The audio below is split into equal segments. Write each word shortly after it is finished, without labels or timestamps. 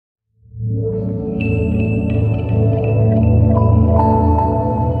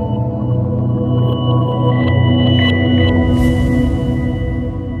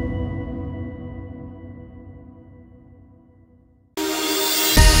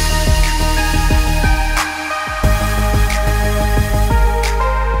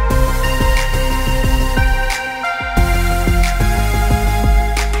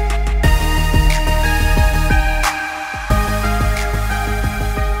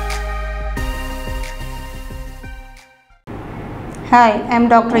Hi, I am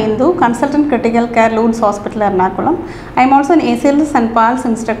Dr. Indu, Consultant Critical Care, Lourdes Hospital, Ernakulam. I am also an ACLS and PALS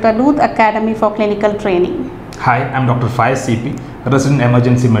instructor, Lourdes Academy for Clinical Training. Hi, I am Dr. Faiz CP, Resident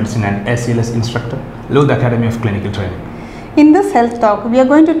Emergency Medicine and ACLS instructor, Lourdes Academy of Clinical Training. In this health talk, we are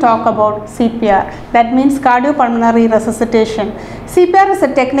going to talk about CPR, that means cardiopulmonary resuscitation. CPR is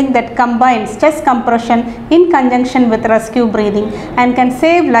a technique that combines chest compression in conjunction with rescue breathing and can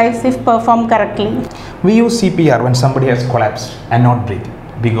save lives if performed correctly. We use CPR when somebody has collapsed and not breathing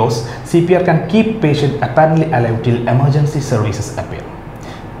because CPR can keep patient apparently alive till emergency services appear.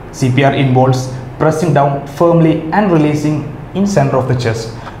 CPR involves pressing down firmly and releasing in center of the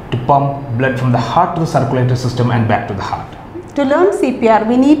chest to pump blood from the heart to the circulatory system and back to the heart. To learn CPR,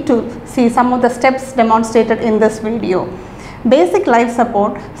 we need to see some of the steps demonstrated in this video. Basic life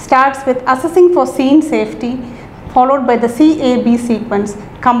support starts with assessing for scene safety, followed by the CAB sequence: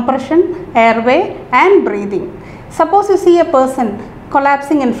 compression, airway and breathing. Suppose you see a person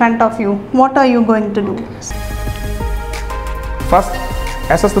collapsing in front of you, what are you going to do? First,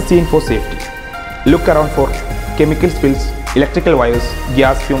 assess the scene for safety. Look around for chemical spills, electrical wires,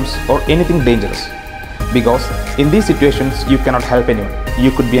 gas fumes or anything dangerous. Because in these situations you cannot help anyone,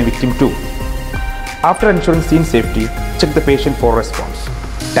 you could be a victim too. After ensuring scene safety, check the patient for response.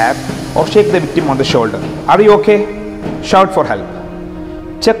 Tap or shake the victim on the shoulder. Are you okay? Shout for help.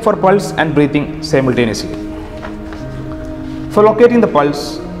 Check for pulse and breathing simultaneously. For locating the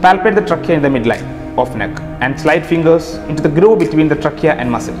pulse, palpate the trachea in the midline of neck and slide fingers into the groove between the trachea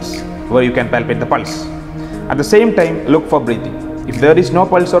and muscles where you can palpate the pulse. At the same time, look for breathing. If there is no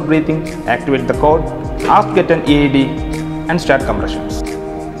pulse or breathing, activate the cord, ask to get an EAD and start compressions.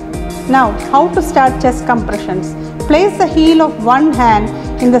 Now, how to start chest compressions? Place the heel of one hand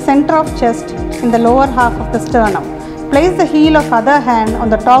in the center of chest in the lower half of the sternum. Place the heel of other hand on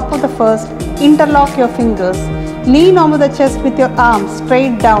the top of the first. Interlock your fingers. Lean over the chest with your arms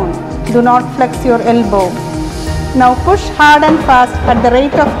straight down. Do not flex your elbow. Now push hard and fast at the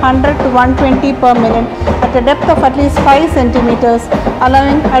rate of 100 to 120 per minute at a depth of at least 5 centimeters,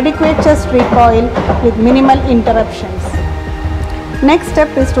 allowing adequate chest recoil with minimal interruptions. Next step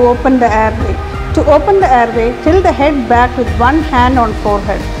is to open the airway. To open the airway, tilt the head back with one hand on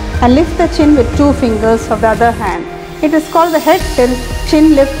forehead and lift the chin with 2 fingers of the other hand. It is called the head tilt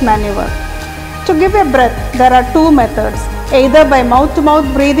chin lift maneuver. To give a breath, there are 2 methods, either by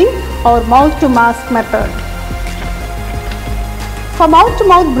mouth-to-mouth breathing or mouth-to-mask method. For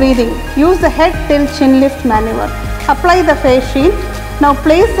mouth-to-mouth breathing, use the head tilt chin lift maneuver. Apply the face shield. Now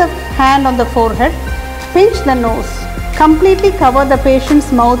place the hand on the forehead. Pinch the nose. Completely cover the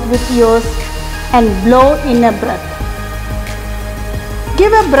patient's mouth with yours and blow in a breath.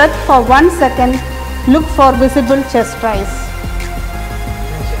 Give a breath for 1 second. Look for visible chest rise.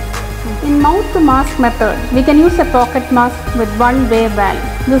 In mouth-to-mask method, we can use a pocket mask with one-way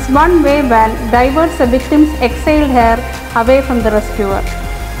valve. This one-way valve diverts the victim's exhaled air away from the rescuer.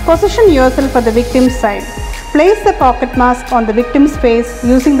 Position yourself at the victim's side. Place the pocket mask on the victim's face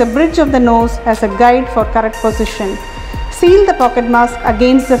using the bridge of the nose as a guide for correct position. Seal the pocket mask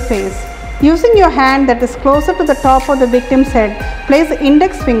against the face. Using your hand that is closer to the top of the victim's head, place the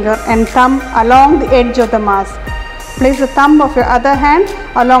index finger and thumb along the edge of the mask. Place the thumb of your other hand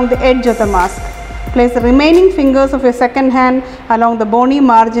along the edge of the mask. Place the remaining fingers of your second hand along the bony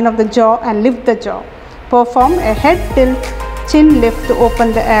margin of the jaw and lift the jaw. Perform a head tilt chin lift to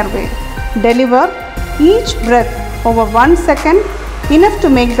open the airway. Deliver each breath over 1 second, enough to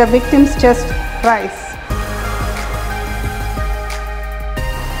make the victim's chest rise.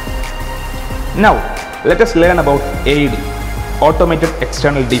 Now, let us learn about AED, Automated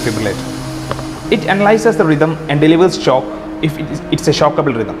External Defibrillator. It analyzes the rhythm and delivers shock if it's a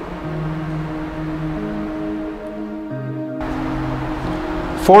shockable rhythm.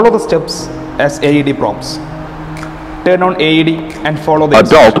 Follow the steps as AED prompts. Turn on AED and follow the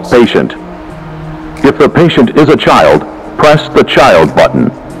Adult instructions. patient. If the patient is a child, press the child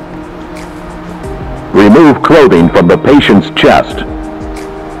button. Remove clothing from the patient's chest.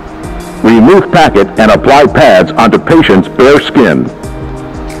 Remove packet and apply pads onto patient's bare skin.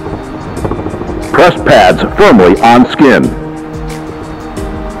 Press pads firmly on skin.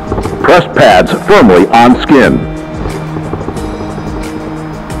 Press pads firmly on skin.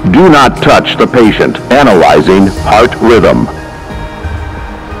 Do not touch the patient. Analyzing heart rhythm.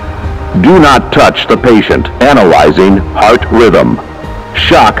 Do not touch the patient. Analyzing heart rhythm.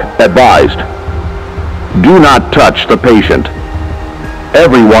 Shock advised. Do not touch the patient.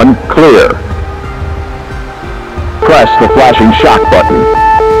 Everyone clear. Press the flashing shock button.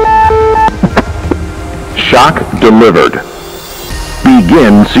 Shock delivered.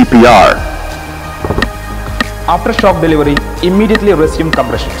 Begin CPR. After shock delivery, immediately resume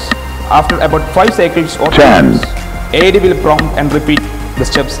compressions. After about 5 cycles or 10. times, AED will prompt and repeat the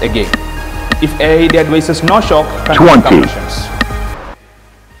steps again. If AED advises no shock, continue 20. compressions.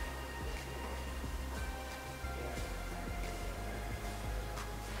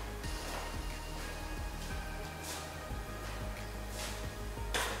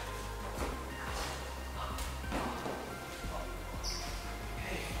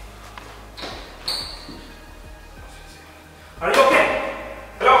 Are you okay?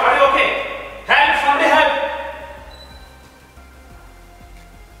 Hello, are you okay? Help, somebody help!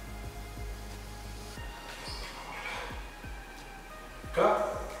 Hello?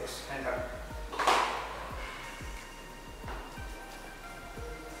 Yes, hand up.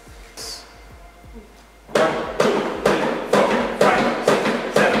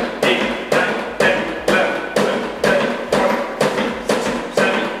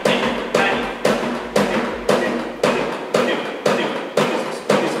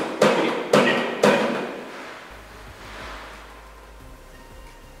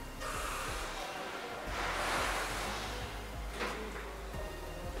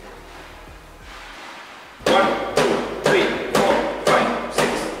 One, two, three, four, 5,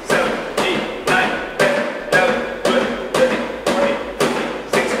 6, 7, 8, 9, 10, 11, 12, 13, 14,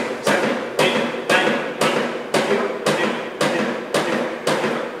 15, 16, 17, 18, 19.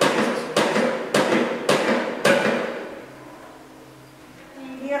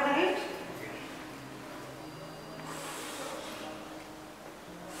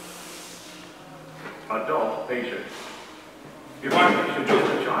 Adult patient. If One, the patient two, is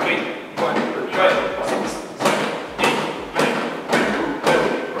a child, three, press the five, child 6, button. 7, 8, 9, Remove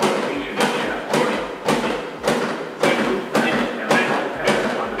belly from the patient's chest. Remove fat and hot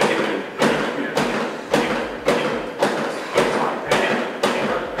pads on the patient's skin. Hot pads.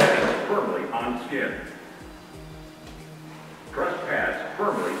 Press pads firmly on skin. Press pads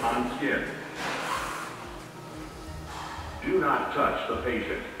firmly on skin. Do not touch the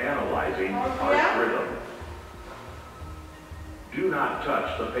patient. Analyzing heart rhythm. Do not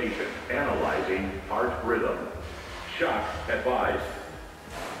touch the patient. Analyzing heart rhythm. Shock advised.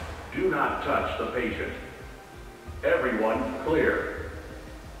 Do not touch the patient. Everyone clear.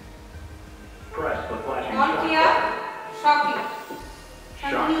 Press the flashing All shock clear? button. Shocking.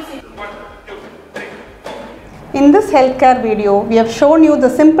 Shock. 1, 2, 3, 4. In this healthcare video, we have shown you the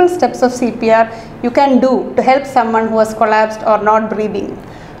simple steps of CPR you can do to help someone who has collapsed or not breathing.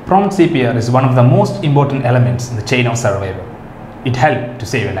 Prompt CPR is one of the most important elements in the chain of survival. It helped to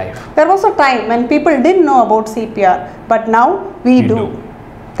save a life. There was a time when people didn't know about CPR, but now we do.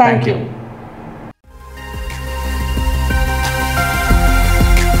 Thank you.